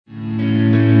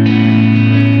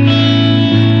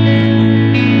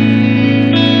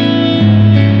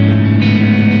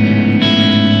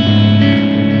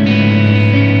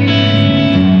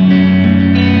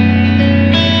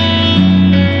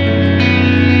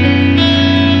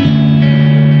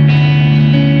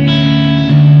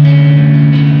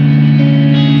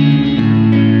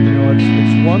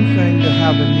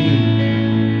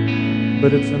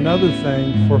But it's another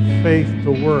thing for faith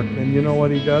to work. And you know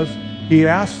what He does? He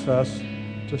asks us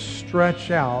to stretch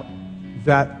out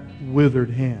that withered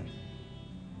hand.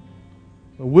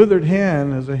 A withered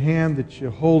hand is a hand that you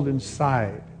hold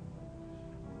inside.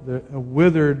 A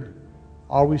withered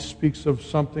always speaks of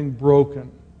something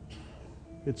broken.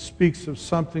 It speaks of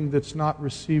something that's not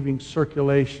receiving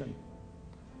circulation.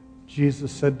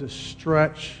 Jesus said to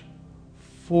stretch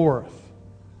forth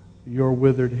your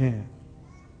withered hand.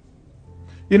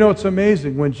 You know, it's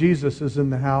amazing when Jesus is in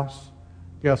the house,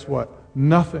 guess what?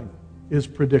 Nothing is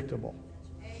predictable.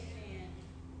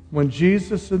 When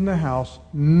Jesus is in the house,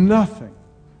 nothing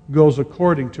goes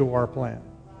according to our plan.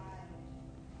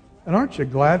 And aren't you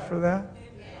glad for that?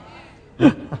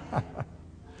 You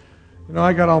know,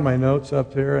 I got all my notes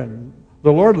up there, and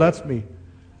the Lord lets me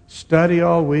study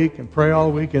all week and pray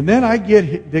all week, and then I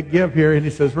get up here, and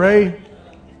He says, "Ray,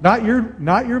 not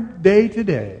your day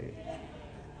today."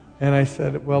 And I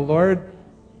said, "Well, Lord,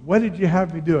 what did you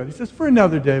have me do it?" He says, "For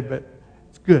another day, but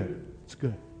it's good. It's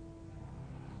good."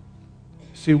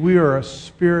 See, we are a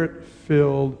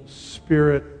Spirit-filled,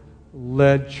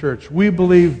 Spirit-led church. We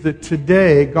believe that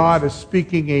today God is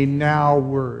speaking a now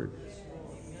word.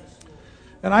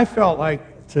 And I felt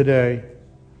like today,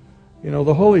 you know,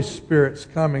 the Holy Spirit's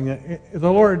coming.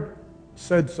 The Lord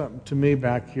said something to me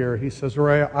back here. He says,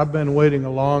 "Ray, I've been waiting a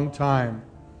long time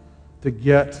to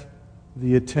get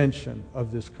the attention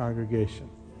of this congregation."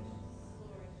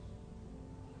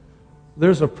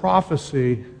 There's a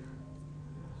prophecy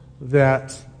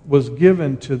that was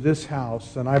given to this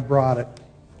house, and I brought it.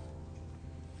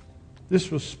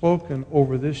 This was spoken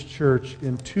over this church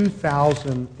in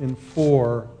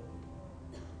 2004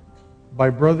 by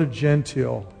Brother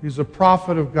Gentile. He's a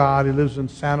prophet of God. He lives in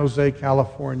San Jose,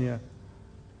 California.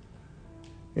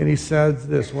 And he says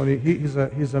this, when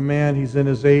he's a man, he's in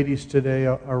his 80s today,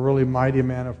 a really mighty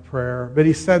man of prayer. But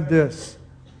he said this.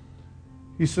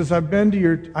 He says, I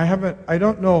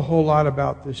don't know a whole lot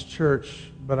about this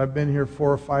church, but I've been here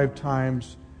 4 or 5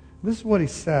 times. This is what he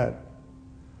said.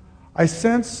 I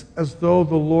sense as though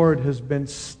the Lord has been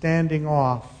standing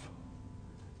off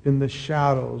in the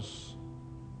shadows,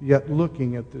 yet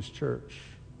looking at this church.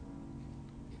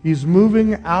 He's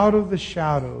moving out of the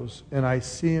shadows, and I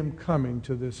see Him coming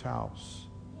to this house.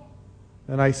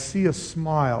 And I see a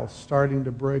smile starting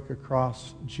to break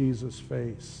across Jesus'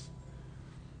 face.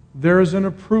 There is an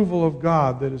approval of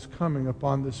God that is coming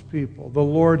upon this people. The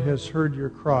Lord has heard your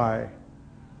cry.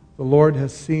 The Lord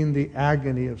has seen the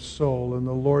agony of soul, and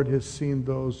the Lord has seen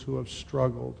those who have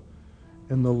struggled.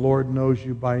 And the Lord knows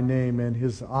you by name, and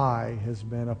His eye has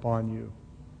been upon you.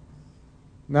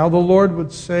 Now the Lord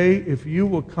would say, if you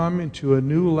will come into a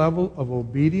new level of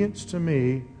obedience to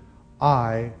me,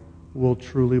 I will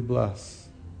truly bless.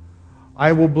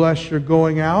 I will bless your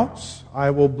going out. I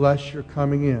will bless your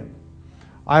coming in.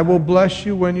 I will bless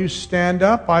you when you stand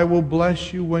up. I will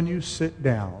bless you when you sit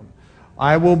down.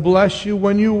 I will bless you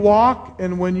when you walk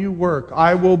and when you work.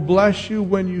 I will bless you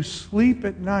when you sleep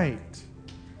at night.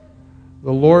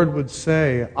 The Lord would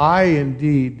say, I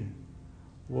indeed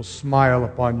will smile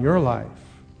upon your life.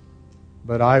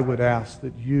 But I would ask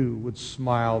that you would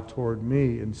smile toward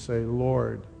me and say,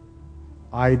 Lord,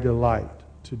 I delight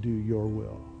to do your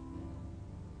will.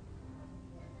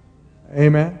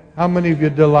 Amen? How many of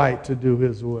you delight to do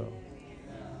His will?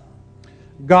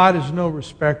 God is no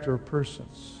respecter of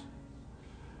persons.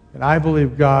 And I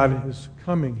believe God is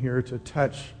coming here to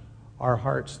touch our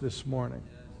hearts this morning.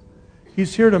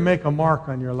 He's here to make a mark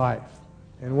on your life.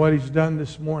 And what He's done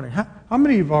this morning. How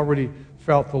many of you have already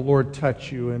felt the Lord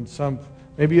touch you in some,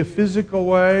 maybe a physical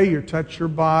way, you touch your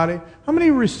body? How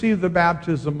many received the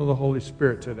baptism of the Holy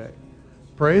Spirit today?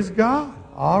 Praise God.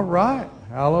 All right.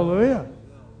 Hallelujah.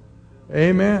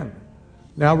 Amen.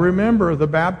 Now remember, the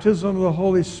baptism of the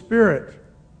Holy Spirit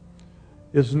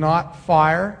is not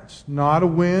fire, it's not a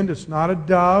wind, it's not a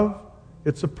dove,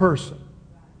 it's a person.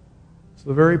 It's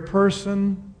the very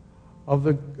person of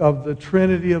the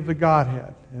Trinity of the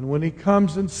Godhead. And when He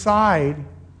comes inside,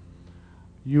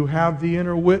 you have the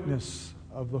inner witness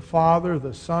of the Father,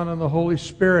 the Son, and the Holy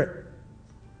Spirit.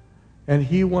 And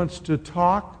He wants to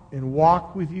talk and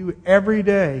walk with you every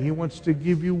day. He wants to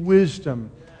give you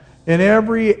wisdom in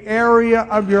every area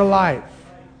of your life.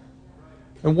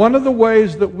 And one of the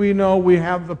ways that we know we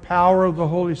have the power of the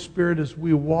Holy Spirit is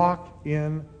we walk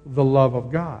in the love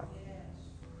of God.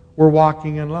 We're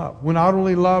walking in love. We not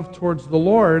only love towards the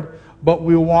Lord, but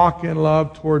we walk in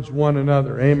love towards one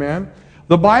another. Amen?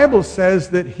 The Bible says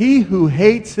that he who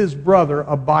hates his brother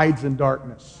abides in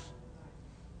darkness.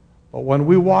 But when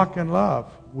we walk in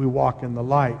love, we walk in the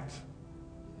light.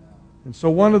 And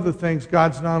so one of the things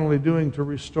God's not only doing to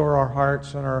restore our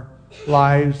hearts and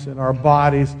lives and our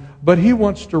bodies, but He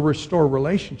wants to restore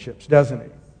relationships, doesn't He?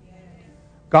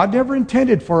 God never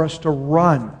intended for us to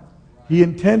run. He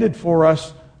intended for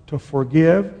us to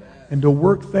forgive and to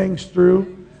work things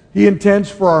through. He intends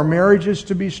for our marriages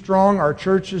to be strong, our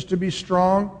churches to be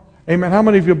strong. Amen. How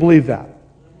many of you believe that?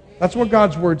 That's what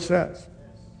God's Word says.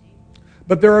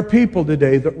 But there are people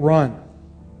today that run.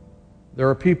 There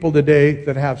are people today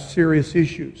that have serious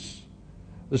issues.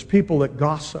 There's people that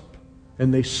gossip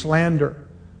and they slander.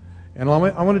 And I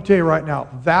want to tell you right now,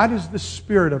 that is the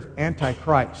spirit of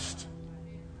Antichrist.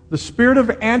 The spirit of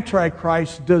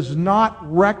Antichrist does not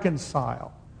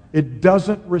reconcile. It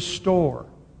doesn't restore.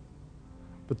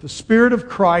 But the Spirit of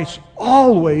Christ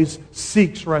always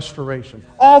seeks restoration.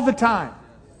 All the time.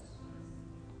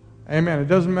 Amen. It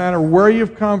doesn't matter where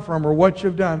you've come from or what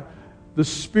you've done. The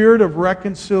Spirit of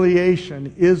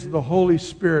reconciliation is the Holy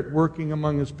Spirit working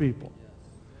among His people.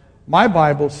 My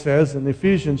Bible says in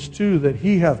Ephesians 2 that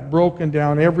He hath broken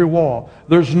down every wall.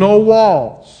 There's no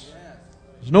walls.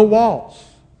 There's no walls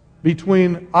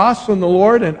between us and the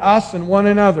Lord and us and one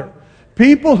another.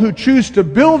 People who choose to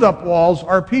build up walls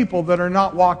are people that are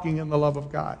not walking in the love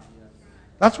of God.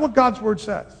 That's what God's Word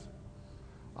says.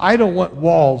 I don't want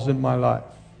walls in my life.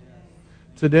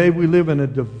 Today we live in a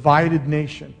divided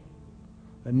nation.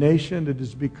 A nation that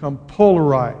has become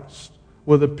polarized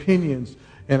with opinions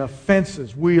and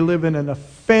offenses. We live in an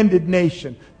offended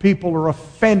nation. People are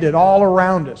offended all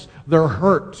around us. They're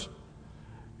hurt.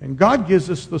 And God gives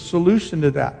us the solution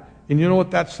to that. And you know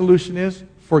what that solution is?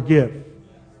 Forgive.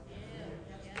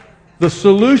 The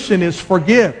solution is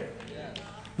forgive.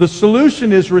 The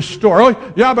solution is restore.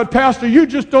 Oh, yeah, but Pastor, you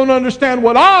just don't understand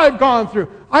what I've gone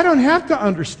through. I don't have to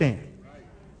understand.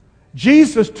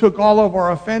 Jesus took all of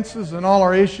our offenses and all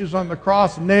our issues on the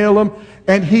cross, nailed them,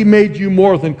 and He made you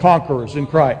more than conquerors in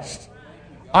Christ.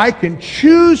 I can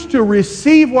choose to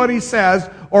receive what He says,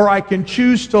 or I can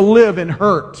choose to live in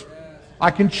hurt. I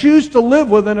can choose to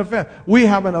live with an offense. We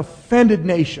have an offended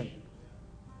nation.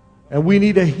 And we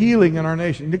need a healing in our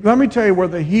nation. Let me tell you where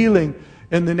the healing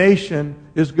in the nation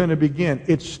is going to begin.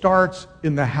 It starts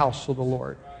in the house of the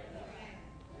Lord.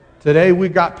 Today we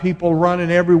got people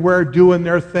running everywhere doing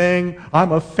their thing.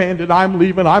 I'm offended. I'm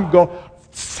leaving. I'm going.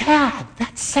 Sad.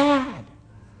 That's sad.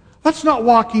 That's not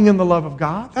walking in the love of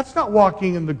God. That's not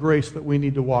walking in the grace that we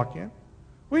need to walk in.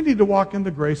 We need to walk in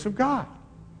the grace of God.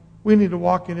 We need to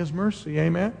walk in His mercy.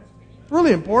 Amen?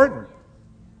 Really important.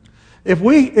 If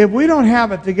we don't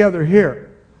have it together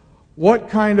here, what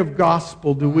kind of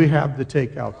gospel do we have to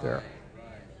take out there?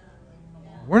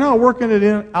 We're not working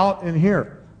it out in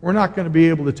here. We're not going to be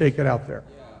able to take it out there.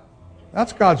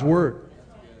 That's God's Word.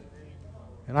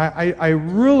 And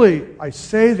I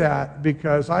say that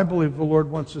because I believe the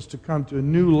Lord wants us to come to a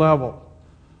new level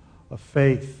of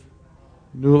faith,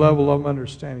 a new level of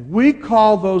understanding. We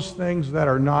call those things that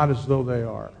are not as though they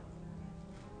are.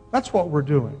 That's what we're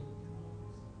doing.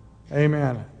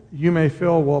 Amen. You may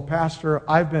feel, well, Pastor,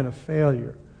 I've been a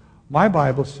failure. My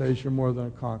Bible says you're more than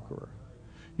a conqueror.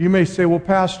 You may say, well,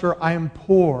 Pastor, I am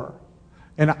poor.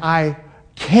 And I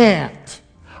can't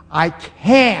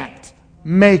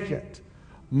make it.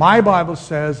 My Bible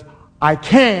says I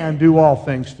can do all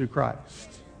things through Christ.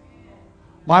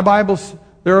 My Bible,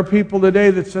 there are people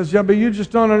today that says, yeah, but you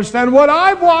just don't understand what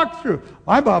I've walked through.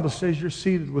 My Bible says you're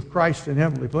seated with Christ in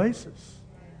heavenly places.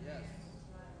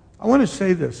 I want to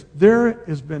say this. There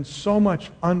has been so much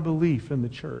unbelief in the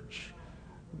church.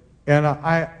 And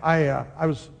I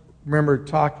remember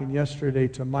talking yesterday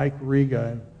to Mike Riga,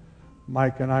 and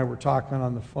Mike and I were talking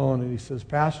on the phone, and he says,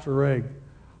 Pastor Ray,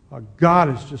 God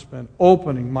has just been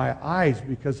opening my eyes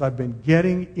because I've been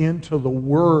getting into the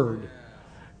Word.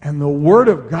 And the Word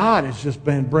of God has just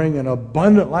been bringing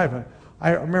abundant life. And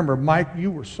I remember, Mike, you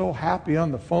were so happy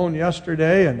on the phone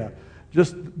yesterday, and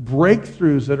just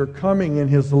breakthroughs that are coming in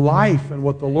his life and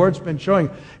what the Lord's been showing.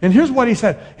 And here's what he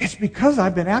said. It's because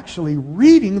I've been actually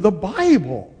reading the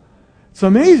Bible. It's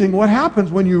amazing what happens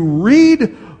when you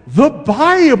read the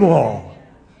Bible.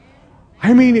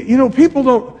 I mean, people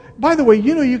don't... By the way,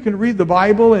 you can read the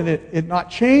Bible and it not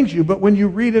change you, but when you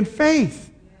read in faith.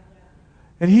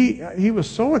 And he was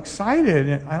so excited,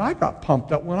 and I got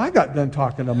pumped up when I got done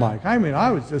talking to Mike. I mean,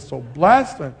 I was just so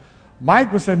blessed. And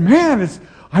Mike was saying, man,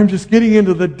 I'm just getting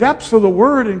into the depths of the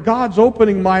Word, and God's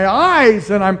opening my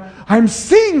eyes, and I'm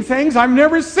seeing things I've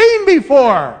never seen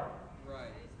before.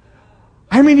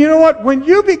 I mean, you know what? When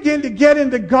you begin to get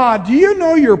into God, do you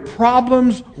know your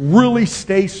problems really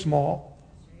stay small?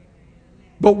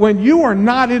 But when you are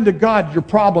not into God, your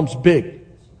problem's big.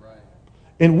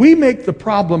 And we make the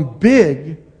problem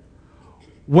big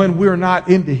when we're not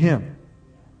into Him.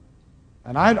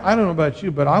 And I don't know about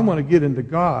you, but I want to get into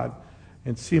God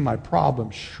and see my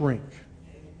problem shrink.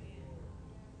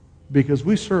 Because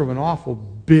we serve an awful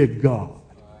big God.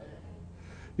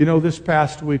 You know, this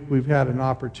past week we've had an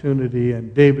opportunity,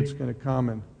 and David's going to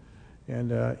come,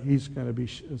 and he's going to be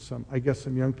some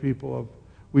young people.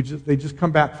 They just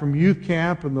come back from youth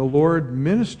camp, and the Lord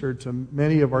ministered to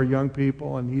many of our young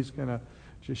people, and he's going to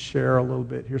just share a little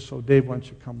bit here. So, Dave, why don't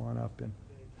you come on up and.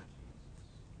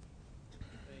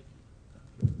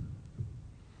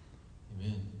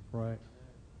 Amen. Right.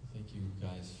 Thank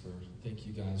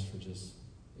you guys for just.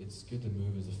 It's good to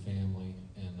move as a family,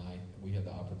 and we had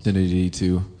the opportunity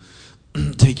to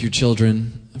take your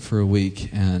children for a week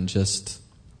and just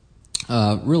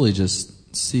really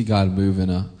just see God move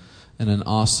in an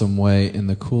awesome way. And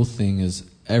the cool thing is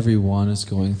everyone is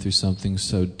going through something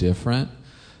so different,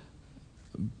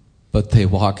 but they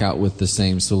walk out with the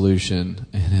same solution,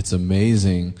 and it's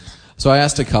amazing. So I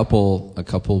asked a couple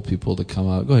of people to come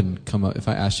out. Go ahead and come up. If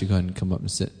I asked you, go ahead and come up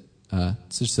and sit.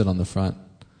 Just sit on the front.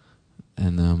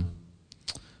 And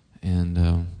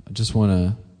I just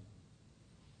want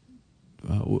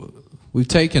to. We've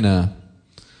taken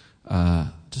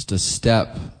just a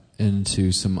step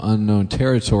into some unknown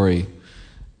territory,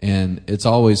 and it's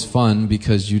always fun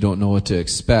because you don't know what to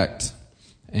expect.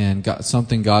 And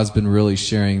something God's been really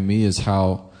sharing me is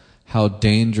how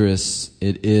dangerous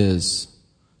it is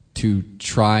to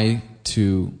try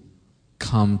to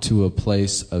come to a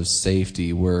place of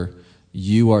safety where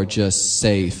you are just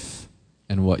safe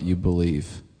in what you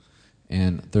believe.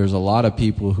 And there's a lot of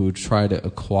people who try to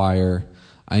acquire,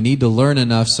 I need to learn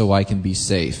enough so I can be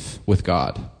safe with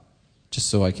God, just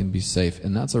so I can be safe.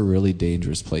 And that's a really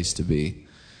dangerous place to be,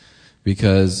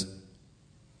 because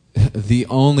the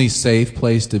only safe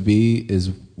place to be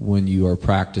is when you are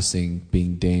practicing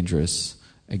being dangerous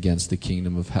against the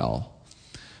kingdom of hell.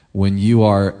 When you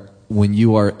are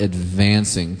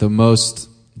advancing,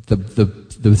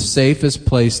 the safest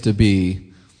place to be,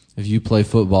 if you play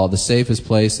football, the safest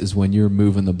place is when you're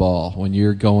moving the ball, when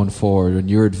you're going forward, when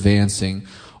you're advancing.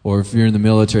 Or if you're in the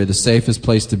military, the safest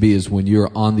place to be is when you're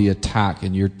on the attack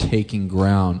and you're taking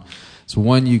ground. So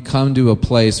when you come to a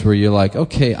place where you're like,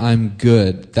 okay, I'm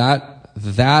good,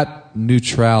 that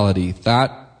neutrality,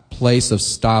 that place of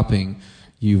stopping,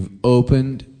 you've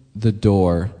opened the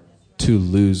door to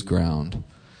lose ground.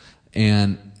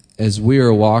 And as we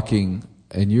are walking,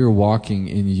 and you're walking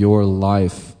in your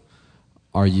life,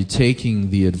 are you taking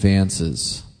the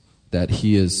advances that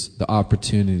the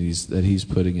opportunities that He's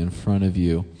putting in front of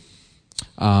you?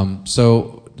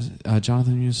 So,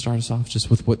 Jonathan, you start us off just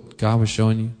with what God was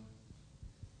showing you?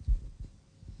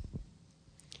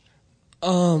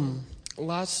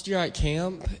 Last year at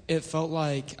camp, it felt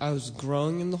like I was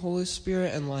growing in the Holy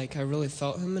Spirit, and like I really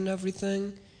felt Him and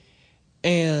everything.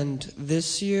 And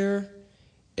this year,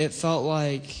 it felt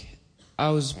like I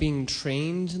was being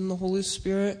trained in the Holy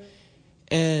Spirit,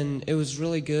 and it was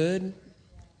really good.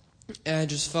 And I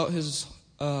just felt His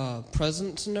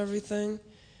presence and everything.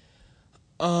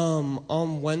 On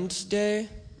Monday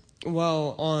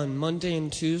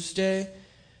and Tuesday,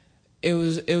 it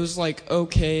was like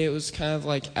okay, it was kind of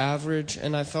like average,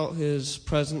 and I felt His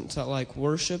presence at like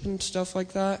worship and stuff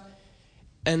like that.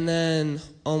 And then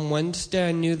on Wednesday,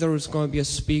 I knew there was going to be a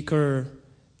speaker,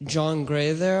 John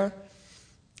Gray, there,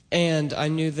 and I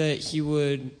knew that he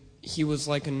was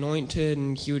like anointed,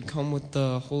 and he would come with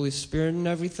the Holy Spirit and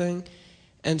everything.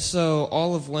 And so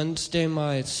all of Wednesday,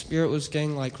 my spirit was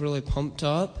getting like really pumped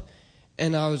up,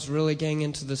 and I was really getting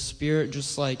into the Spirit,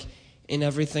 just like in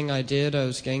everything I did, I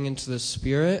was getting into the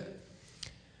Spirit.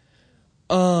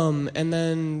 And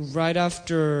then right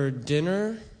after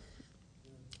dinner,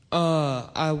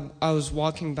 I was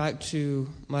walking back to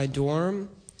my dorm,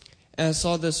 and I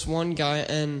saw this one guy,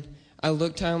 and I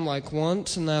looked at him like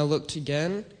once, and then I looked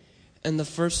again. And the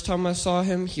first time I saw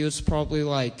him, he was probably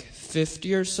like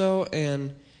 50 or so,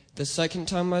 and the second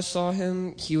time I saw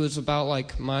him, he was about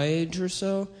like my age or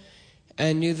so. And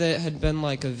I knew that it had been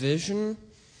like a vision,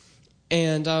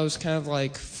 and I was kind of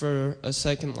like, for a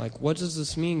second, like, what does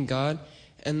this mean, God?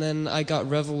 And then I got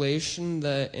revelation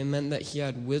that it meant that he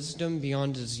had wisdom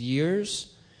beyond his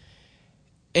years.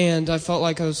 And I felt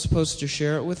like I was supposed to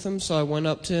share it with him, so I went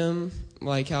up to him,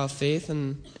 like, out of faith,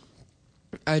 and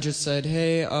I just said,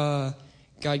 hey,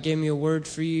 God gave me a word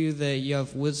for you that you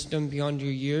have wisdom beyond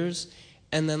your years.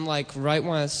 And then, like, right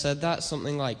when I said that,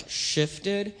 something, like,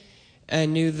 shifted. And I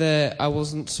knew that I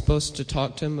wasn't supposed to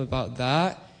talk to him about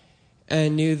that. And I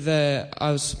knew that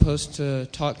I was supposed to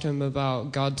talk to him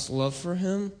about God's love for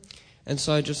him. And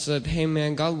so I just said, hey,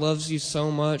 man, God loves you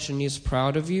so much, and He's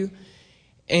proud of you.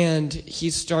 And he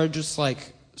started just,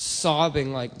 like,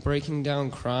 sobbing, like, breaking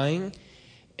down, crying.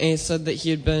 And he said that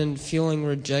he had been feeling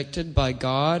rejected by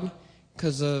God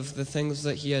because of the things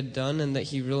that he had done and that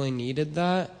he really needed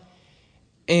that.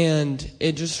 And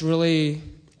it just really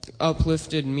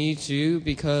uplifted me too,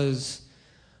 because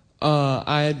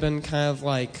I had been kind of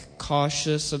like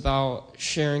cautious about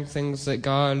sharing things that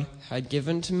God had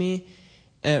given to me.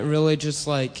 And it really just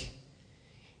like,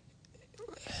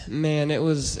 man, it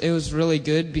was really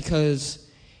good, because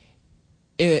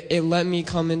it let me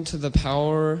come into the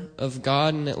power of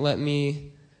God, and it let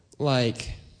me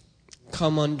like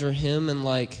come under him, and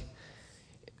like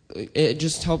it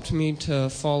just helped me to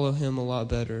follow him a lot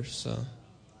better. So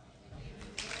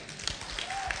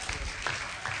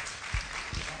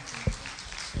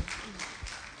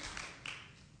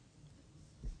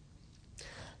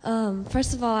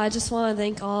first of all, I just want to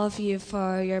thank all of you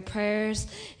for your prayers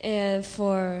and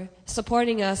for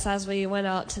supporting us as we went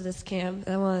out to this camp.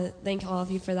 I want to thank all of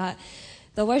you for that.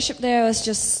 The worship there was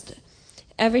just,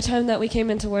 every time that we came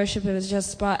into worship, it was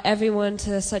just brought everyone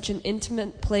to such an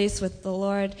intimate place with the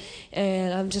Lord,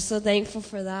 and I'm just so thankful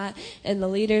for that. And the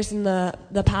leaders and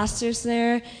the pastors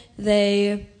there,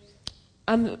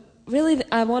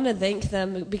 I want to thank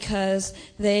them, because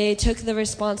they took the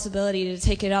responsibility to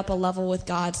take it up a level with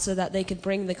God so that they could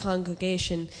bring the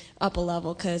congregation up a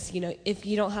level. Because, if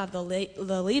you don't have the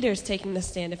leaders taking the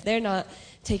stand, if they're not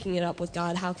taking it up with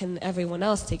God, how can everyone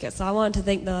else take it? So I wanted to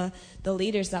thank the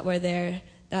leaders that were there,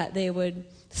 that they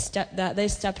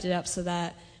stepped it up so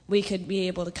that we could be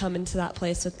able to come into that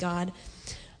place with God.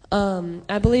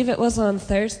 I believe it was on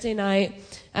Thursday night,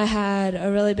 I had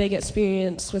a really big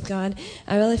experience with God.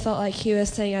 I really felt like he was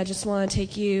saying, I just want to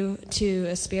take you to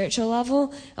a spiritual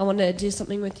level. I want to do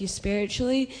something with you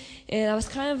spiritually. And I was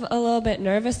kind of a little bit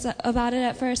nervous about it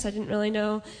at first. I didn't really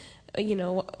know,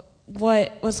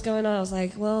 what was going on. I was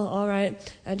like, well, all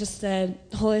right. I just said,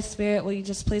 Holy Spirit, will you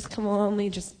just please come on me?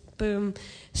 Just boom,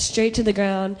 straight to the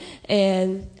ground.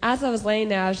 And as I was laying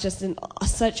there, I was just in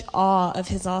such awe of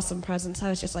his awesome presence. I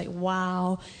was just like,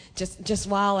 wow, just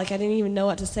wow. Like, I didn't even know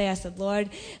what to say. I said, Lord,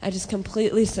 I just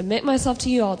completely submit myself to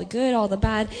you, all the good, all the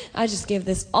bad. I just give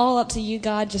this all up to you,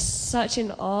 God, just such in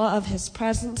awe of his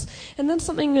presence. And then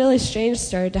something really strange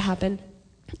started to happen.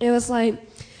 It was like,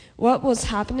 what was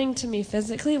happening to me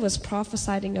physically was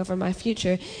prophesying over my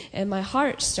future, and my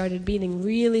heart started beating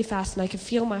really fast, and I could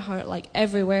feel my heart like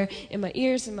everywhere, in my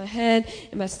ears, in my head,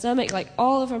 in my stomach, like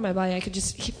all over my body. I could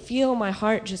just feel my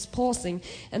heart just pulsing,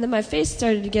 and then my face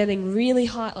started getting really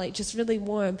hot, like just really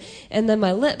warm, and then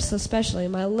my lips especially,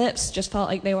 my lips just felt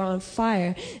like they were on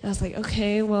fire, and I was like,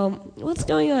 okay, well, what's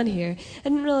going on here? I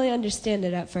didn't really understand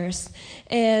it at first,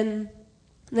 and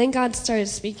then God started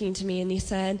speaking to me, and he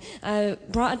said, I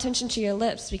brought attention to your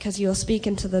lips because you will speak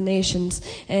into the nations.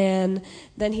 And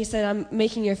then he said, I'm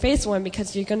making your face warm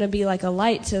because you're going to be like a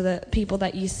light to the people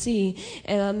that you see.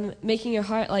 And I'm making your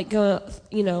heart like go,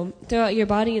 throughout your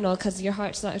body, because your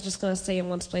heart's not just going to stay in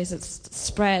one place. It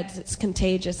spreads. It's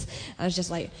contagious. I was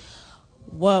just like,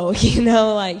 whoa,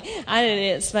 like I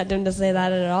didn't expect him to say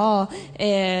that at all.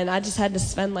 And I just had to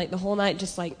spend like the whole night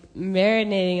just like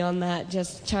marinating on that,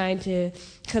 just trying to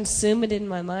consume it in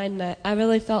my mind. And I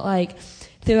really felt like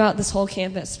throughout this whole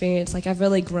camp experience, like I've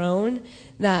really grown,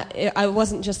 that I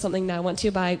wasn't just something that I went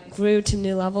to, but I grew to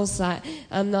new levels, that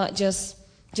I'm not just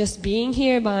being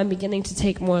here, but I'm beginning to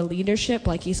take more leadership,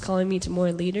 like he's calling me to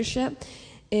more leadership.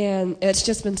 And it's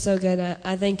just been so good.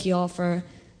 I thank you all for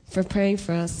praying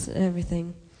for us and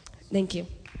everything. Thank you.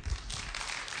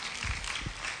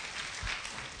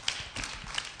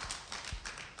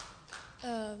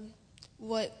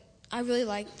 What I really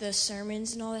liked the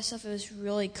sermons and all that stuff. It was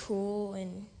really cool,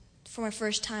 and for my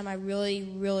first time, I really,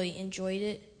 really enjoyed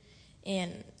it,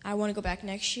 and I want to go back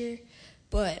next year.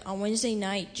 But on Wednesday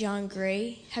night, John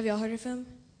Gray, have y'all heard of him?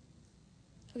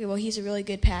 Okay, well, he's a really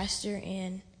good pastor,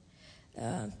 and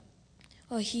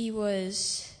he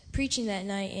was preaching that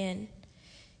night, and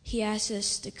he asked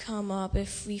us to come up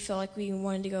if we felt like we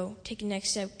wanted to go take the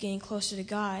next step, getting closer to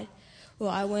God. Well,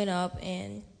 I went up,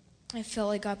 and I felt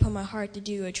like God put on my heart to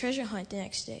do a treasure hunt the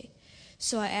next day.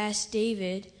 So I asked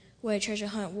David what a treasure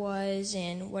hunt was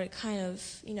and what it kind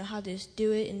of, how to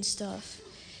do it and stuff.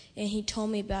 And he told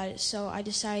me about it, so I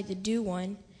decided to do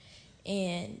one.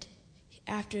 And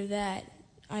after that,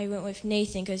 I went with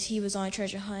Nathan because he was on a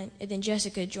treasure hunt, and then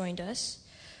Jessica joined us.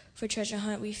 For treasure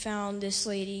hunt, we found this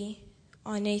lady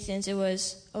on Nathan's. It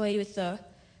was a lady with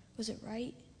was it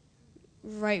right?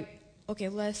 Right, okay,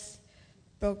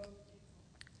 broke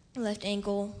left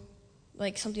ankle,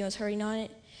 like something was hurting on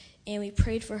it. And we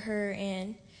prayed for her,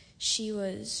 and she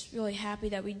was really happy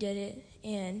that we did it.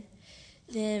 And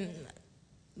then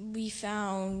we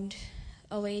found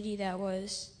a lady that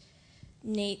was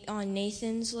on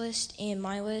Nathan's list and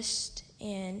my list,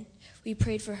 and we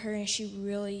prayed for her, and she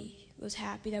really was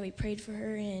happy that we prayed for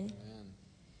her, and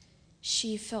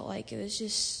she felt like it was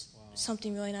just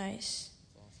something really nice.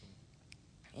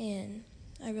 Awesome. And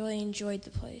I really enjoyed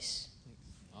the place.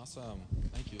 Awesome.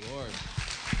 Thank you, Lord.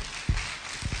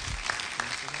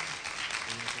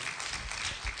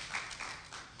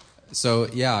 So,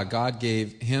 yeah, God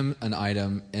gave him an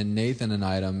item and Nathan an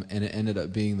item, and it ended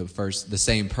up being the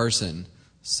same person.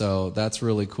 So that's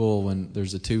really cool when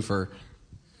there's a twofer.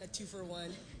 A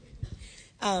 2-for-1.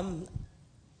 I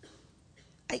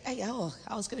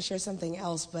was going to share something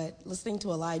else, but listening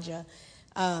to Elijah,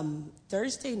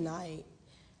 Thursday night,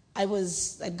 I'd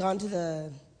gone to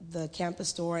the campus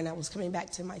store, and I was coming back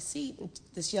to my seat, and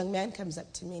this young man comes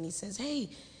up to me, and he says, "Hey,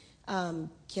 can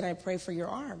I pray for your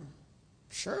arm?"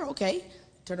 Sure, okay.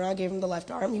 Turned around, gave him the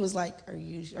left arm. He was like, Are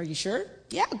you sure?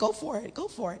 Yeah, go for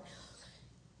it.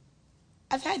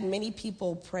 I've had many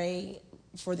people pray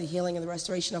for the healing and the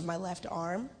restoration of my left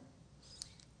arm.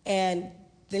 And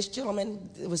this gentleman,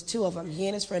 it was two of them, he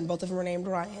and his friend, both of them were named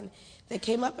Ryan. They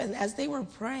came up, and as they were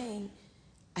praying,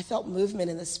 I felt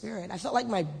movement in the spirit. I felt like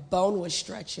my bone was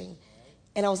stretching.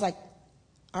 And I was like,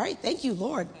 all right, thank you,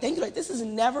 Lord. Thank you, Lord. This has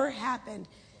never happened.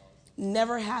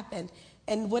 Never happened.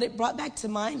 And what it brought back to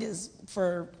mind is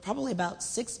for probably about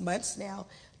 6 months now,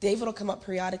 David will come up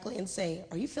periodically and say,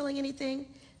 "Are you feeling anything?"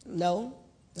 No,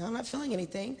 I'm not feeling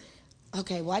anything.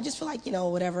 Okay, well, I just feel like,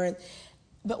 whatever.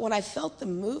 But when I felt the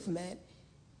movement,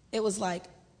 it was like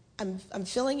I'm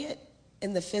feeling it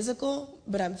in the physical,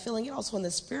 but I'm feeling it also in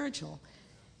the spiritual.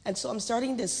 And so I'm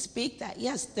starting to speak that,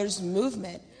 yes, there's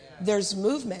movement. There's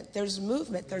movement. There's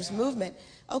movement. There's movement.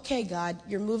 Okay, God,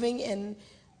 you're moving in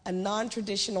a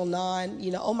non-traditional,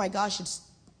 oh my gosh, it's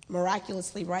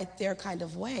miraculously right there kind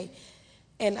of way.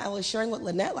 And I was sharing with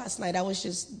Lynette last night. I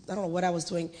don't know what I was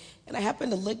doing. And I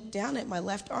happened to look down at my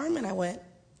left arm, and I went,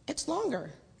 it's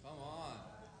longer. Come on.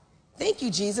 Thank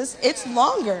you, Jesus. It's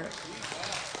longer.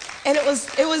 And it was,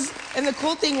 and the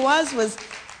cool thing was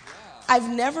I've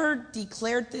never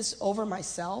declared this over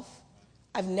myself.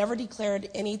 I've never declared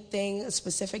anything, a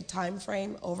specific time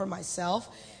frame over myself.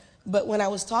 But when I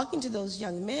was talking to those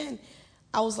young men,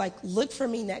 I was like, look for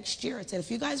me next year. I said, if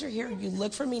you guys are here, you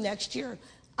look for me next year,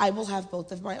 I will have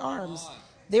both of my arms.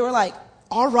 They were like,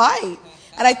 all right.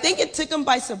 And I think it took them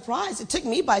by surprise. It took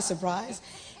me by surprise.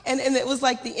 And it was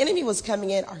like the enemy was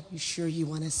coming in. Are you sure you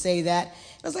want to say that?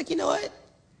 And I was like, you know what?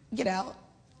 Get out.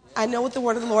 I know what the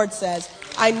word of the Lord says.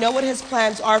 I know what his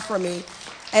plans are for me.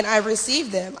 And I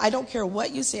receive them. I don't care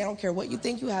what you say. I don't care what you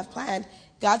think you have planned.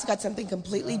 God's got something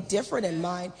completely different in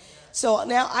mind. So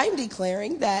now I'm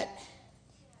declaring that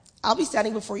I'll be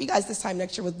standing before you guys this time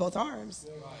next year with both arms.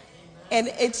 And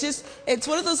it's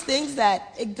one of those things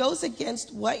that it goes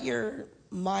against what your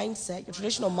mindset, your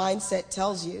traditional mindset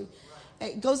tells you.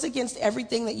 It goes against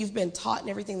everything that you've been taught and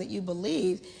everything that you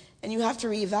believe. And you have to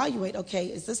reevaluate, okay,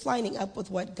 is this lining up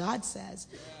with what God says?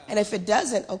 And if it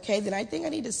doesn't, okay, then I think I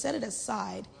need to set it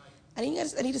aside. I need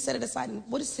to set it aside. And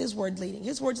what is his word leading?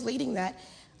 His word's leading that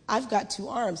I've got two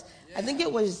arms. I think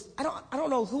it was, I don't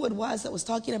know who it was that was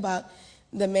talking about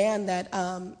the man that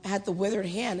had the withered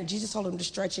hand, and Jesus told him to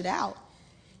stretch it out.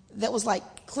 That was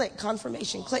like, click,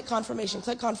 confirmation, click, confirmation,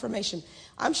 click, confirmation.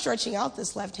 I'm stretching out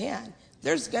this left hand.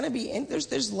 There's going to be,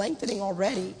 there's lengthening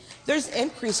already. There's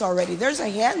increase already. There's a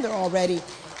hand there already.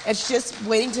 It's just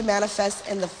waiting to manifest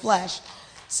in the flesh.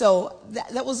 So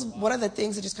that was one of the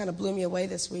things that just kind of blew me away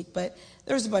this week. But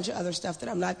there's a bunch of other stuff that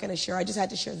I'm not going to share. I just had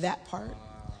to share that part.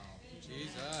 Wow.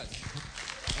 Jesus.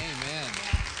 Amen.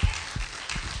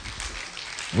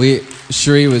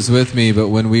 Sheree was with me, but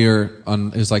when we were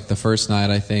it was like the first night,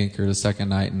 I think, or the second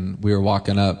night, and we were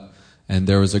walking up, and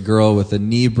there was a girl with a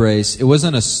knee brace. It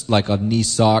wasn't like a knee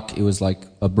sock. It was like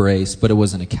a brace, but it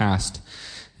wasn't a cast.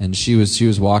 And she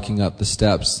was walking up the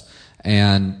steps,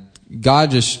 and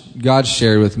God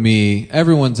shared with me,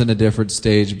 everyone's in a different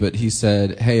stage, but he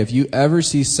said, hey, if you ever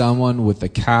see someone with a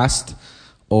cast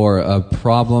or a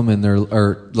problem in their,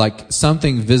 or like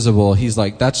something visible, he's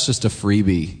like, that's just a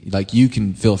freebie. Like, you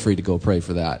can feel free to go pray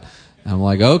for that. And I'm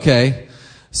like, okay.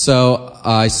 So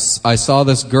I saw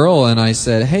this girl, and I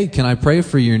said, hey, can I pray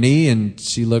for your knee? And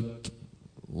she looked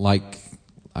like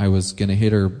I was going to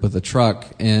hit her with a truck.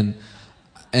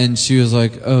 And she was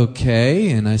like,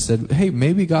 okay. And I said, hey,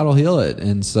 maybe God will heal it.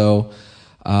 And so,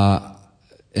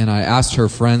 and I asked her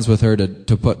friends with her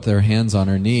to put their hands on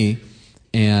her knee.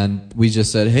 And we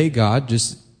just said, hey, God,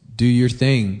 just do your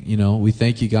thing. You know, we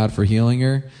thank you, God, for healing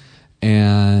her.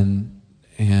 And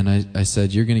I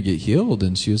said, you're going to get healed.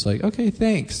 And she was like, okay,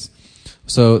 thanks.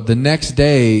 So the next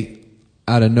day,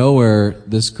 out of nowhere,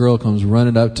 this girl comes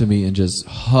running up to me and just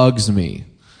hugs me.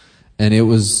 And it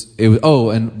was, oh,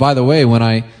 and by the way, when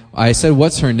I said,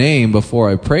 what's her name before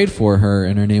I prayed for her,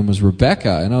 and her name was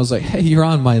Rebecca. And I was like, hey, you're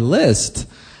on my list.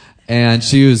 And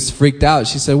she was freaked out.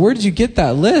 She said, where did you get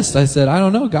that list? I said, I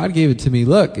don't know. God gave it to me.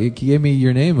 Look, He gave me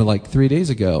your name like 3 days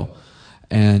ago.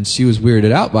 And she was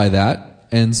weirded out by that.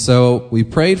 And so we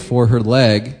prayed for her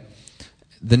leg.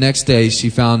 The next day she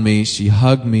found me. She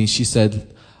hugged me. She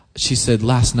said,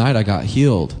 last night I got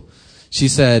healed. She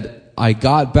said, I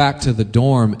got back to the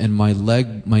dorm and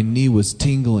my knee was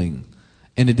tingling.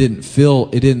 And it didn't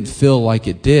feel like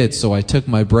it did. So I took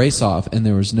my brace off and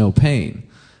there was no pain.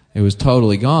 It was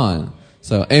totally gone.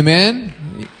 So, amen?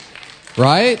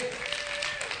 Right?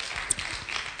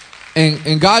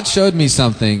 And God showed me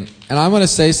something, and I'm going to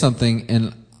say something,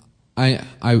 and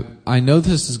I know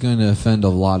this is going to offend a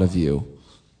lot of you,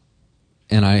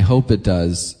 and I hope it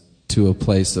does, to a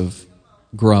place of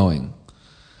growing.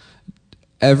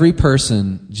 Every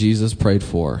person Jesus prayed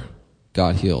for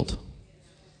got healed.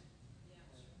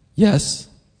 Yes?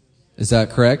 Is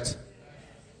that correct?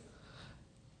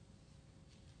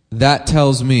 That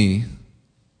tells me,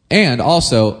 and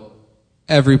also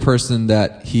every person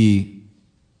that he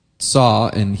saw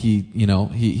and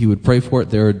he would pray for it,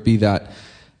 there would be that.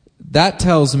 That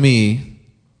tells me,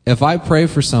 if I pray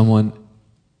for someone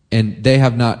and I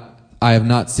have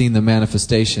not seen the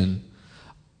manifestation,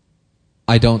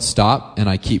 I don't stop and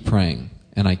I keep praying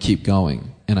and I keep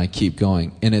going and I keep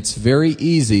going. And it's very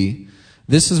easy.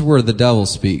 This is where the devil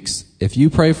speaks. If you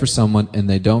pray for someone and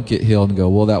they don't get healed and go,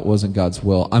 well, that wasn't God's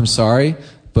will. I'm sorry,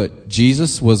 but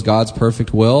Jesus was God's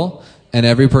perfect will, and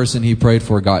every person He prayed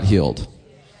for got healed.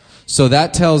 So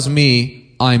that tells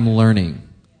me I'm learning.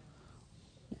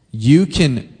 You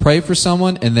can pray for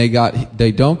someone and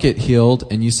they don't get healed,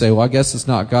 and you say, well, I guess it's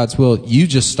not God's will. You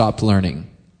just stopped learning.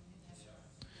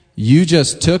 You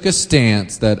just took a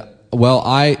stance that, well,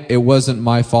 it wasn't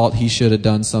my fault. He should have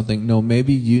done something. No,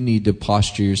 maybe you need to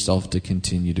posture yourself to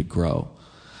continue to grow.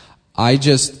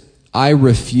 I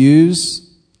refuse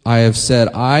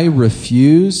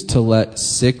to let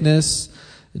sickness,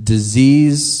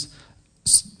 disease,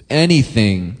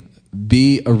 anything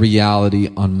be a reality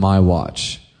on my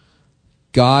watch.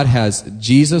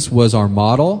 Jesus was our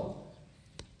model.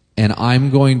 And I'm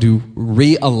going to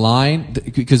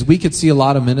realign, because we could see a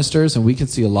lot of ministers and we could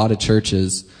see a lot of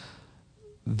churches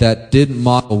that didn't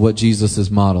model what Jesus is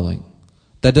modeling.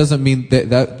 That doesn't mean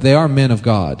that they are men of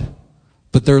God,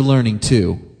 but they're learning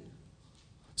too.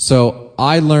 So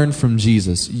I learned from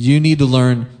Jesus. You need to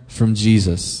learn from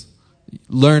Jesus.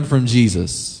 Learn from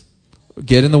Jesus.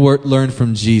 Get in the Word, learn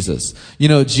from Jesus. You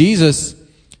know, Jesus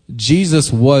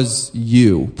was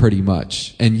you, pretty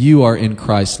much, and you are in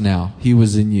Christ now. He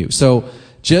was in you. So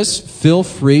just feel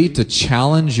free to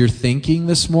challenge your thinking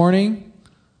this morning.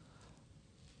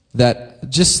 That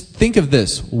just think of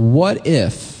this. What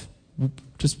if,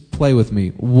 just play with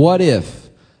me, what if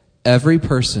every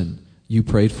person you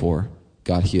prayed for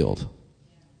got healed?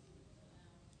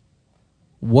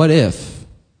 What if?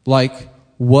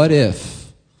 What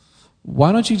if?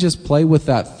 Why don't you just play with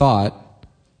that thought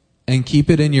and keep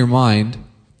it in your mind,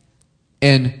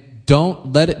 and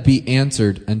don't let it be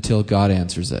answered until God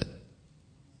answers it?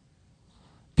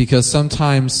 Because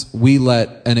sometimes we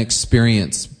let an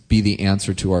experience be the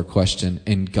answer to our question,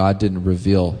 and God didn't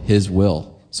reveal His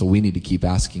will, so we need to keep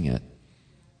asking it.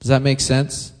 Does that make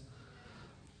sense?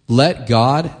 Let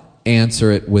God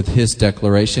answer it with His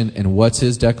declaration. And what's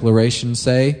His declaration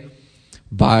say?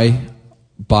 By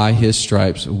His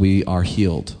stripes we are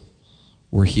healed.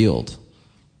 We're healed.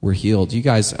 We're healed. You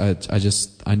guys,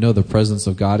 I know the presence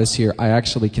of God is here. I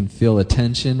actually can feel a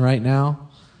tension right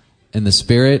now in the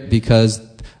Spirit, because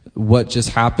what just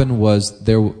happened was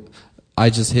I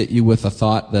just hit you with a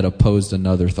thought that opposed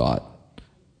another thought.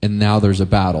 And now there's a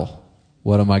battle.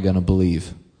 What am I going to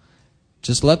believe?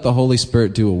 Just let the Holy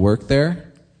Spirit do a work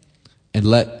there, and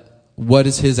what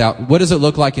does it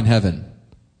look like in heaven?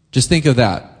 Just think of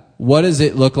that. What does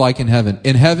it look like in heaven?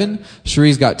 In heaven,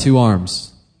 Cherie's got 2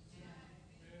 arms.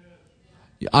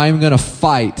 I'm going to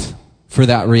fight for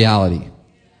that reality.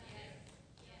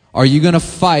 Are you going to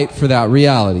fight for that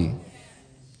reality?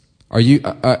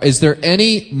 Is there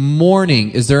any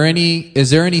mourning? Is there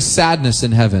any sadness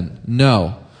in heaven?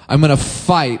 No. I'm going to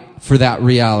fight for that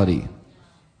reality.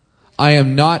 I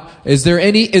am not. Is there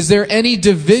any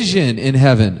division in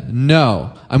heaven?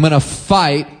 No. I'm going to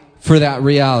fight for that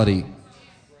reality.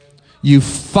 You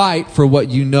fight for what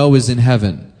you know is in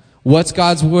heaven. What's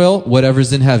God's will?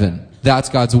 Whatever's in heaven. That's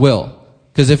God's will.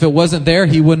 Because if it wasn't there,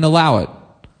 He wouldn't allow it.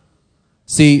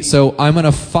 See, so I'm going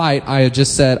to fight. I have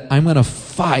just said, I'm going to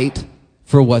fight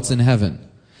for what's in heaven.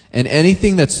 And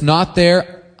anything that's not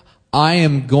there, I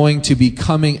am going to be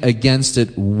coming against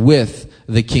it with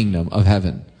the kingdom of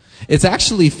heaven. It's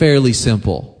actually fairly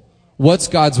simple. What's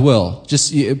God's will?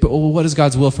 What is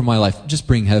God's will for my life? Just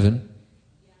bring heaven.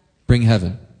 Bring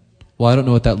heaven. Well, I don't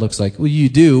know what that looks like. Well, you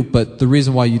do, but the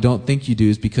reason why you don't think you do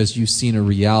is because you've seen a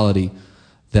reality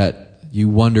that you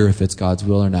wonder if it's God's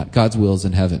will or not. God's will is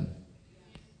in heaven.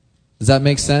 Does that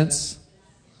make sense?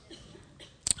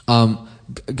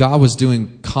 God was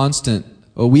doing constant.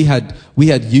 We had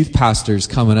youth pastors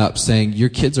coming up saying, "Your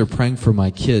kids are praying for my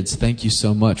kids. Thank you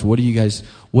so much. What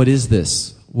is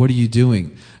this? What are you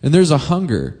doing?" And there's a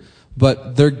hunger,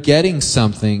 but they're getting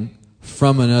something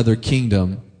from another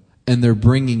kingdom and they're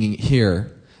bringing it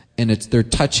here, and they're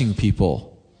touching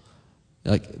people.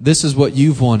 Like, this is what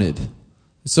you've wanted.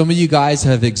 Some of you guys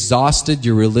have exhausted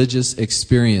your religious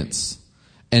experience,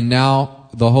 and now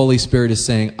the Holy Spirit is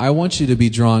saying, I want you to be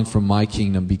drawing from my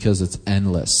kingdom because it's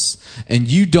endless. And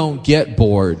you don't get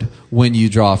bored when you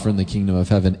draw from the kingdom of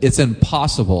heaven. It's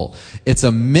impossible. It's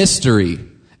a mystery.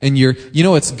 And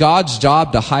it's God's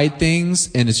job to hide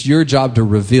things, and it's your job to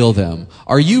reveal them.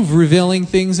 Are you revealing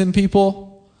things in people?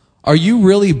 Are you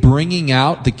really bringing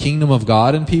out the kingdom of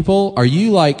God in people? Are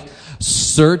you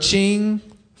searching?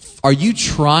 Are you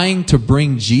trying to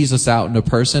bring Jesus out in a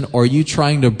person, or are you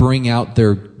trying to bring out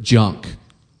their junk?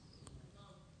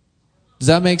 Does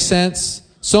that make sense?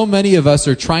 So many of us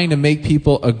are trying to make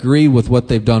people agree with what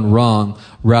they've done wrong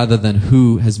rather than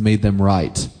who has made them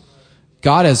right.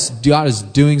 God is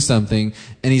doing something,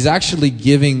 and He's actually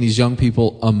giving these young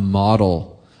people a model,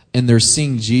 and they're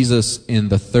seeing Jesus in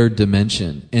the third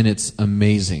dimension, and it's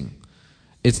amazing.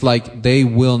 It's like they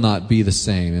will not be the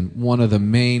same. And one of the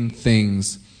main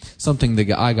things, something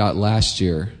that I got last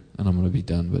year, and I'm going to be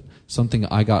done, but something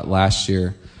I got last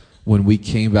year when we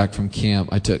came back from camp,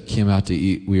 I took Kim out to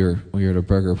eat. We were at a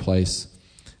burger place,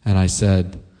 and I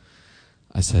said,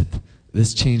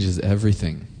 this changes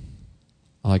everything.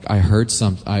 I heard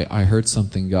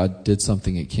something. God did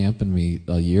something at camp in me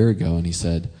a year ago, and He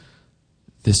said,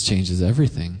 this changes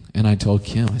everything. And I told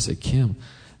Kim, I said, Kim,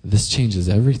 this changes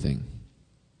everything.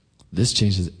 This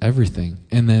changes everything.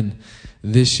 And then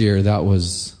this year, that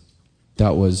was,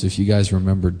 if you guys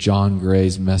remember, John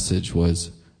Gray's message was,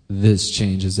 this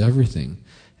changes everything.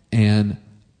 And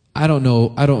I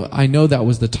know that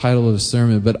was the title of the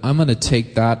sermon, but I'm going to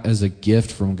take that as a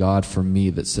gift from God for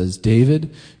me that says,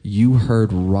 David, you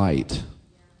heard right.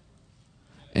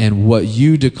 And what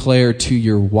you declared to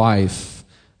your wife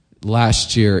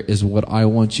last year is what I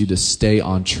want you to stay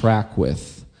on track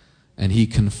with. And He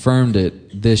confirmed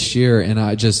it this year, and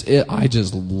I just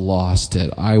lost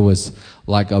it. I was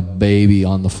like a baby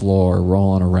on the floor,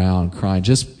 rolling around, crying.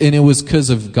 And it was because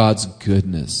of God's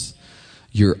goodness.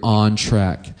 You're on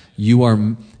track.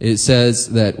 It says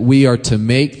that we are to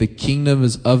make the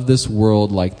kingdoms of this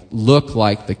world look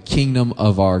like the kingdom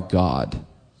of our God.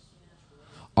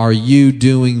 Are you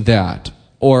doing that?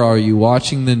 Or are you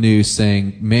watching the news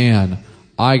saying, man,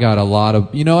 I got a lot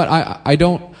of, you know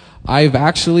what? I've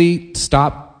actually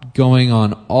stopped going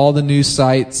on all the news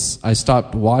sites. I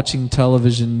stopped watching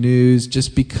television news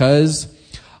just because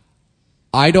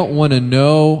I don't want to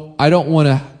know. I don't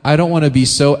want to be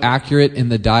so accurate in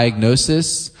the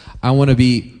diagnosis. I want to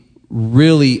be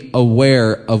really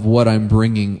aware of what I'm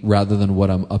bringing rather than what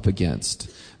I'm up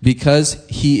against. Because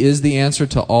He is the answer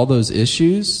to all those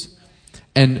issues.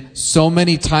 And so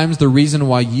many times the reason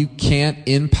why you can't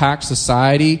impact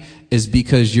society is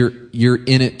because you're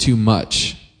in it too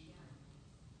much.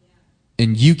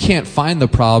 And you can't find the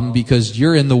problem because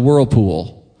you're in the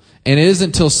whirlpool. And it isn't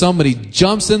until somebody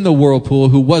jumps in the whirlpool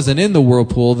who wasn't in the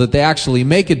whirlpool that they actually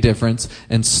make a difference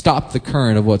and stop the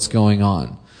current of what's going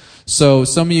on. So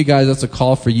some of you guys, that's a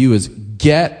call for you, is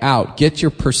get out. Get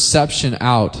your perception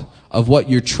out of what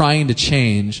you're trying to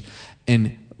change,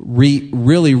 and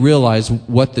really realize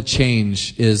what the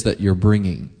change is that you're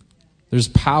bringing. There's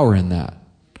power in that.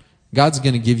 God's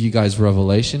going to give you guys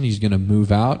revelation. He's going to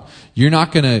move out. You're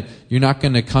not going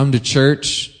to come to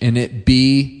church and it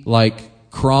be like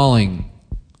crawling.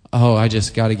 Oh, I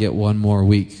just got to get one more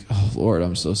week. Oh, Lord,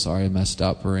 I'm so sorry I messed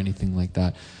up, or anything like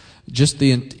that. Just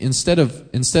instead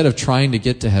of trying to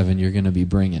get to heaven, you're going to be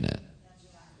bringing it.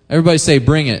 Everybody say,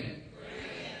 bring it.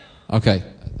 Okay.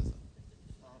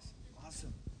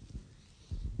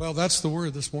 Well, that's the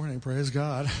word this morning. Praise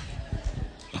God.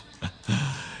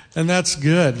 And that's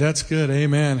good. That's good.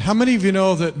 Amen. How many of you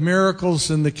know that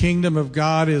miracles in the kingdom of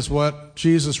God is what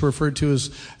Jesus referred to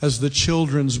as the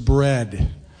children's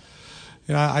bread?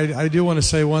 You know, I do want to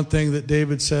say one thing that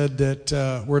David said,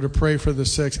 that we're to pray for the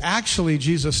sick. Actually,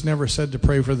 Jesus never said to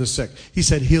pray for the sick. He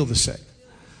said heal the sick.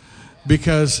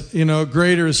 Because,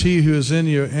 greater is he who is in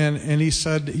you. And he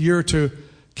said, you're to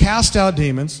cast out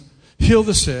demons, heal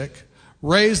the sick,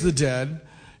 raise the dead.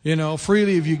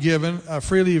 Freely have you given,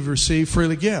 freely have you received,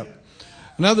 freely give.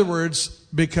 In other words,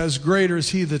 because greater is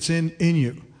he that's in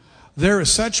you. There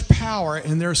is such power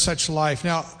and there is such life.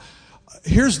 Now,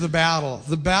 here's the battle.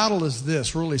 The battle is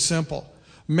this, really simple.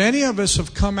 Many of us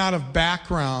have come out of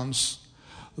backgrounds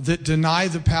that deny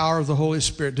the power of the Holy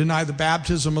Spirit, deny the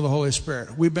baptism of the Holy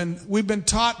Spirit. We've been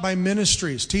taught by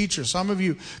ministries, teachers. Some of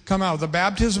you come out, the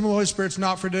baptism of the Holy Spirit's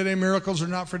not for today, miracles are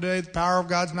not for today, the power of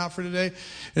God's not for today.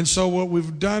 And so what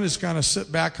we've done is kind of sit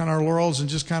back on our laurels and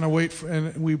just kind of wait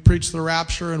and we preach the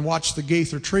rapture and watch the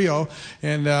Gaither Trio.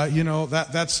 And,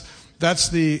 that's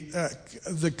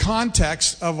the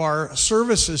context of our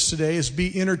services today, is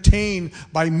be entertained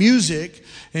by music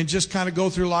and just kind of go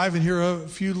through life and hear a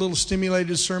few little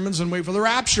stimulated sermons and wait for the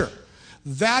rapture.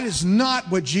 That is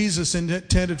not what Jesus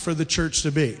intended for the church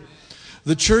to be.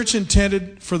 Jesus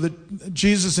intended for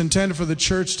the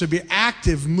church to be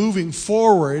active, moving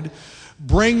forward,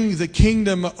 bringing the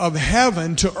kingdom of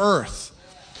heaven to earth.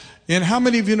 And how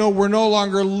many of you know we're no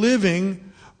longer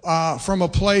living from a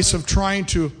place of trying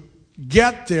to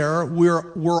get there?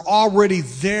 We're already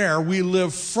there. We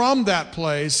live from that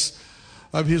place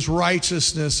of his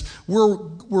righteousness. We're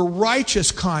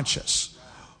righteous conscious.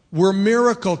 We're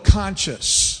miracle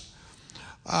conscious.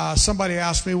 Somebody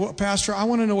asked me, well, Pastor, I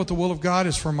want to know what the will of God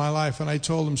is for my life. And I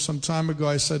told him some time ago,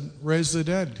 I said, raise the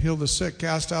dead, heal the sick,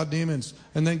 cast out demons,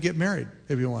 and then get married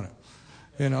if you want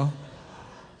it.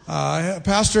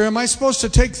 Pastor, am I supposed to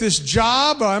take this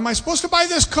job? Am I supposed to buy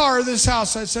this car or this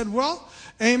house? I said, well,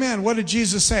 amen. What did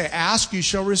Jesus say? Ask, you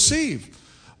shall receive.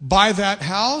 Buy that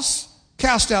house,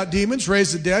 cast out demons,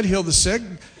 raise the dead, heal the sick,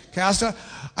 cast out.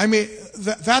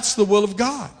 That's the will of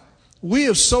God. We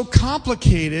have so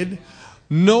complicated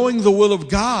knowing the will of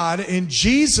God, and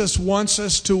Jesus wants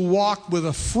us to walk with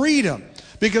a freedom.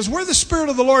 Because where the Spirit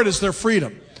of the Lord is, there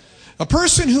freedom. A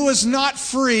person who is not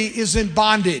free is in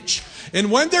bondage. And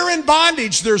when they're in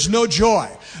bondage, there's no joy.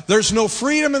 There's no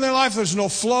freedom in their life. There's no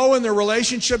flow in their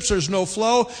relationships. There's no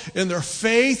flow in their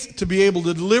faith to be able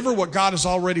to deliver what God has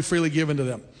already freely given to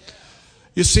them.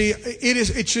 You see,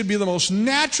 it should be the most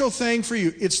natural thing for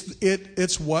you.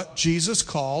 It's what Jesus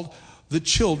called the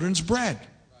children's bread.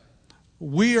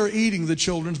 We are eating the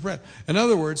children's bread. In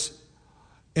other words,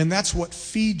 and that's what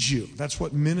feeds you. That's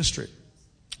what ministry.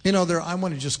 I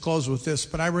want to just close with this,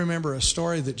 but I remember a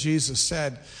story that Jesus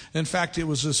said. In fact, it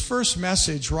was his first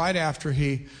message right after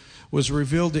he was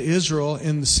revealed to Israel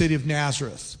in the city of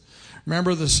Nazareth.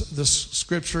 Remember this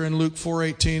scripture in Luke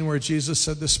 4:18 where Jesus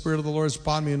said, the Spirit of the Lord is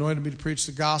upon me, anointed me to preach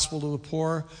the gospel to the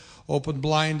poor, open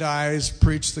blind eyes,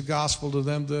 preach the gospel to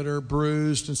them that are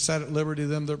bruised, and set at liberty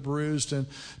them that are bruised, and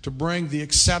to bring the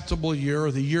acceptable year,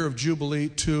 or the year of Jubilee,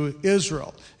 to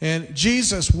Israel. And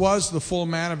Jesus was the full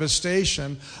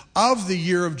manifestation of the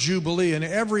year of Jubilee, and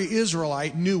every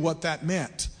Israelite knew what that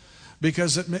meant.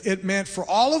 Because it meant for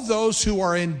all of those who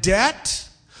are in debt,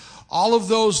 all of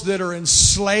those that are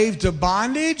enslaved to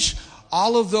bondage,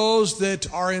 all of those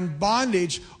that are in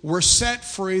bondage were set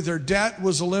free, their debt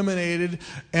was eliminated,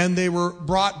 and they were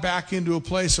brought back into a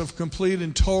place of complete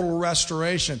and total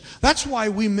restoration. That's why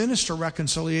we minister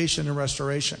reconciliation and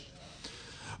restoration.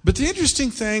 But the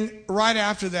interesting thing, right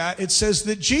after that, it says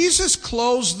that Jesus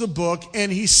closed the book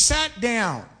and he sat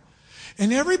down.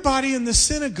 And everybody in the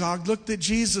synagogue looked at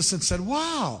Jesus and said,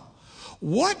 wow,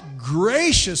 what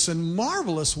gracious and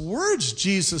marvelous words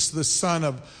Jesus, the son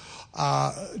of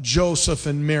Joseph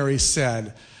and Mary,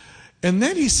 said. And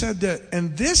then he said that,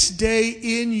 and this day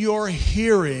in your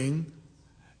hearing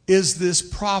is this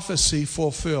prophecy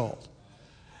fulfilled.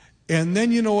 And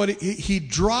then you know what? He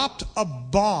dropped a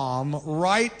bomb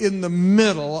right in the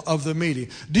middle of the meeting.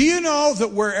 Do you know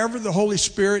that wherever the Holy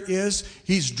Spirit is,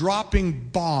 he's dropping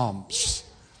bombs?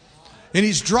 And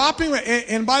he's dropping,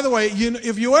 and by the way,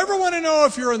 if you ever want to know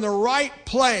if you're in the right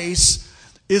place,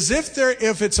 is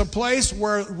if it's a place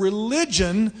where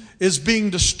religion is being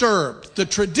disturbed. The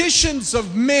traditions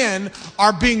of men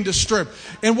are being disturbed.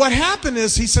 And what happened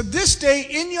is, he said, this day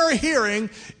in your hearing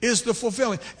is the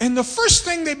fulfilling. And the first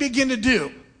thing they begin to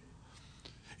do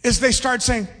is they start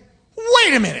saying,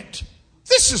 wait a minute,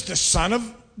 this is the son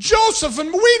of Joseph,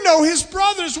 and we know his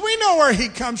brothers, we know where he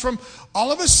comes from.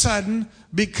 All of a sudden,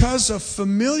 because of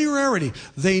familiarity,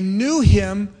 they knew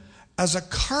him as a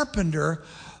carpenter.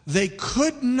 They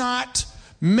could not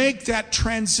make that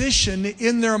transition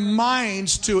in their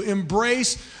minds to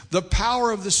embrace the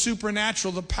power of the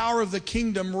supernatural, the power of the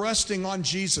kingdom resting on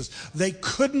Jesus. They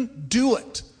couldn't do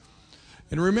it.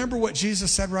 And remember what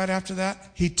Jesus said right after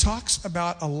that? He talks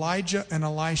about Elijah and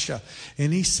Elisha.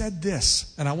 And he said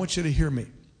this, and I want you to hear me.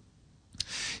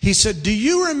 He said, do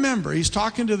you remember, he's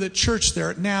talking to the church there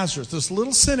at Nazareth, this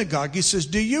little synagogue. He says,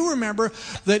 do you remember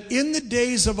that in the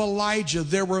days of Elijah,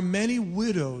 there were many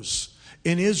widows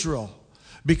in Israel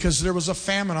because there was a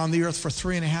famine on the earth for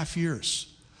 3.5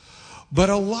 years. But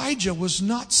Elijah was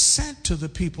not sent to the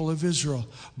people of Israel,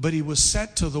 but he was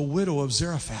sent to the widow of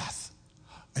Zarephath,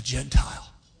 a Gentile.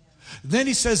 Then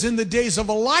he says, in the days of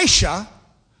Elisha,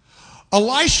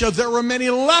 there were many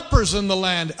lepers in the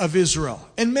land of Israel,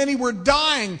 and many were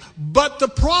dying, but the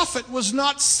prophet was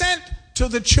not sent to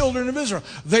the children of Israel.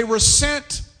 They were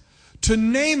sent to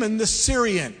Naaman the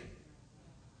Syrian,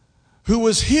 who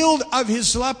was healed of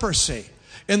his leprosy.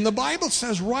 And the Bible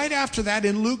says right after that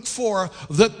in Luke 4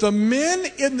 that the men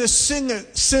in the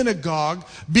synagogue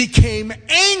became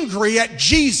angry at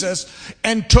Jesus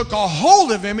and took a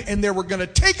hold of him, and they were going to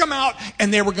take him out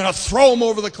and they were going to throw him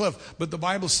over the cliff. But the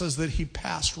Bible says that he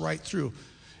passed right through.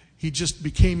 He just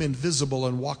became invisible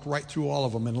and walked right through all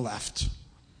of them and left.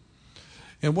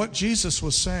 And what Jesus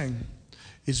was saying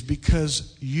is,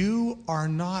 because you are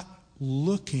not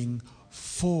looking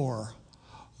for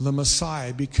the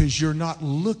Messiah, because you're not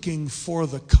looking for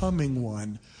the coming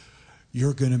one,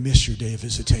 you're going to miss your day of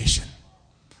visitation.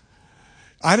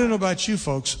 I don't know about you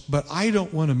folks, but I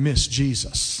don't want to miss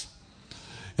Jesus.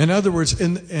 In other words,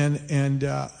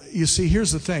 you see,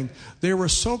 here's the thing. They were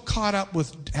so caught up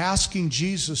with asking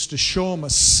Jesus to show them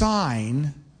a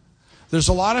sign. There's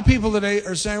a lot of people today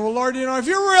are saying, well, Lord, if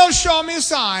you're real, show me a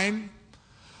sign.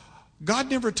 God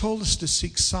never told us to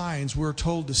seek signs. We're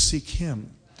told to seek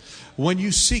Him. When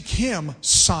you seek Him,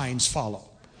 signs follow.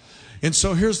 And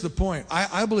so here's the point.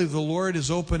 I believe the Lord is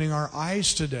opening our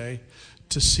eyes today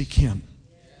to seek Him.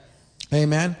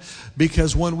 Amen?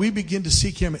 Because when we begin to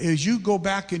seek Him, as you go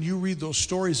back and you read those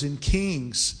stories in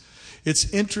Kings,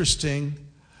 it's interesting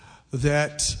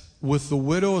that with the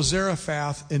widow of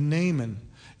Zarephath and Naaman,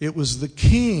 it was the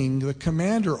king, the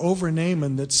commander over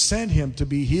Naaman, that sent him to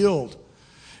be healed.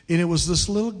 And it was this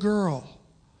little girl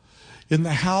in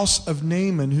the house of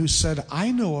Naaman who said,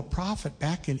 I know a prophet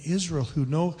back in Israel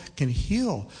who can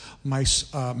heal my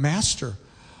master,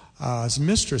 his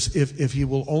mistress, if he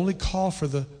will only call for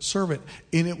the servant.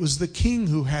 And it was the king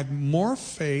who had more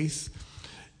faith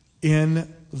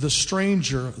in the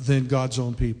stranger than God's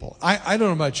own people. I don't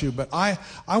know about you, but I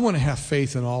want to have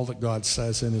faith in all that God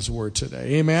says in His Word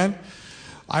today. Amen?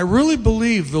 I really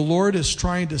believe the Lord is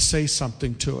trying to say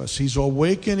something to us. He's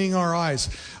awakening our eyes.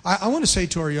 I want to say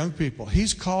to our young people,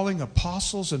 He's calling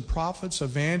apostles and prophets,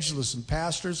 evangelists and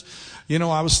pastors.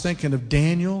 I was thinking of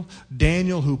Daniel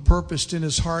who purposed in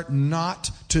his heart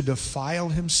not to defile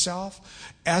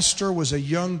himself. Esther was a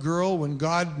young girl when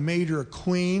God made her a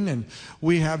queen. And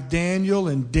we have Daniel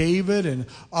and David and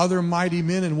other mighty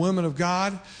men and women of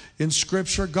God in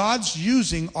Scripture. God's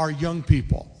using our young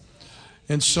people.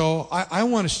 And so I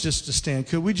want us just to stand.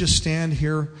 Could we just stand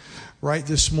here right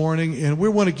this morning? And we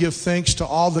want to give thanks to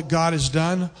all that God has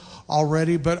done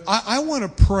already. But I want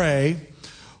to pray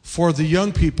for the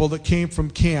young people that came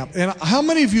from camp. And how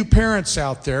many of you parents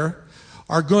out there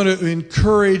are going to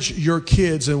encourage your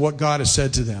kids in what God has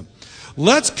said to them?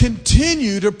 Let's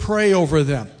continue to pray over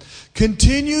them.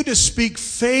 Continue to speak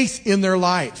faith in their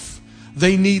life.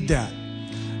 They need that.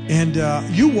 And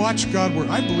you watch God work.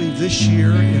 I believe this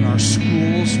year in our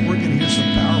schools, we're going to hear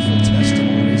some powerful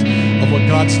testimonies of what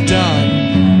God's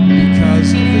done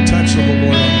because of the touch of the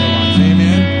Lord on their life.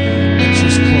 Amen? Let's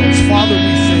just close. Father,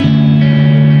 we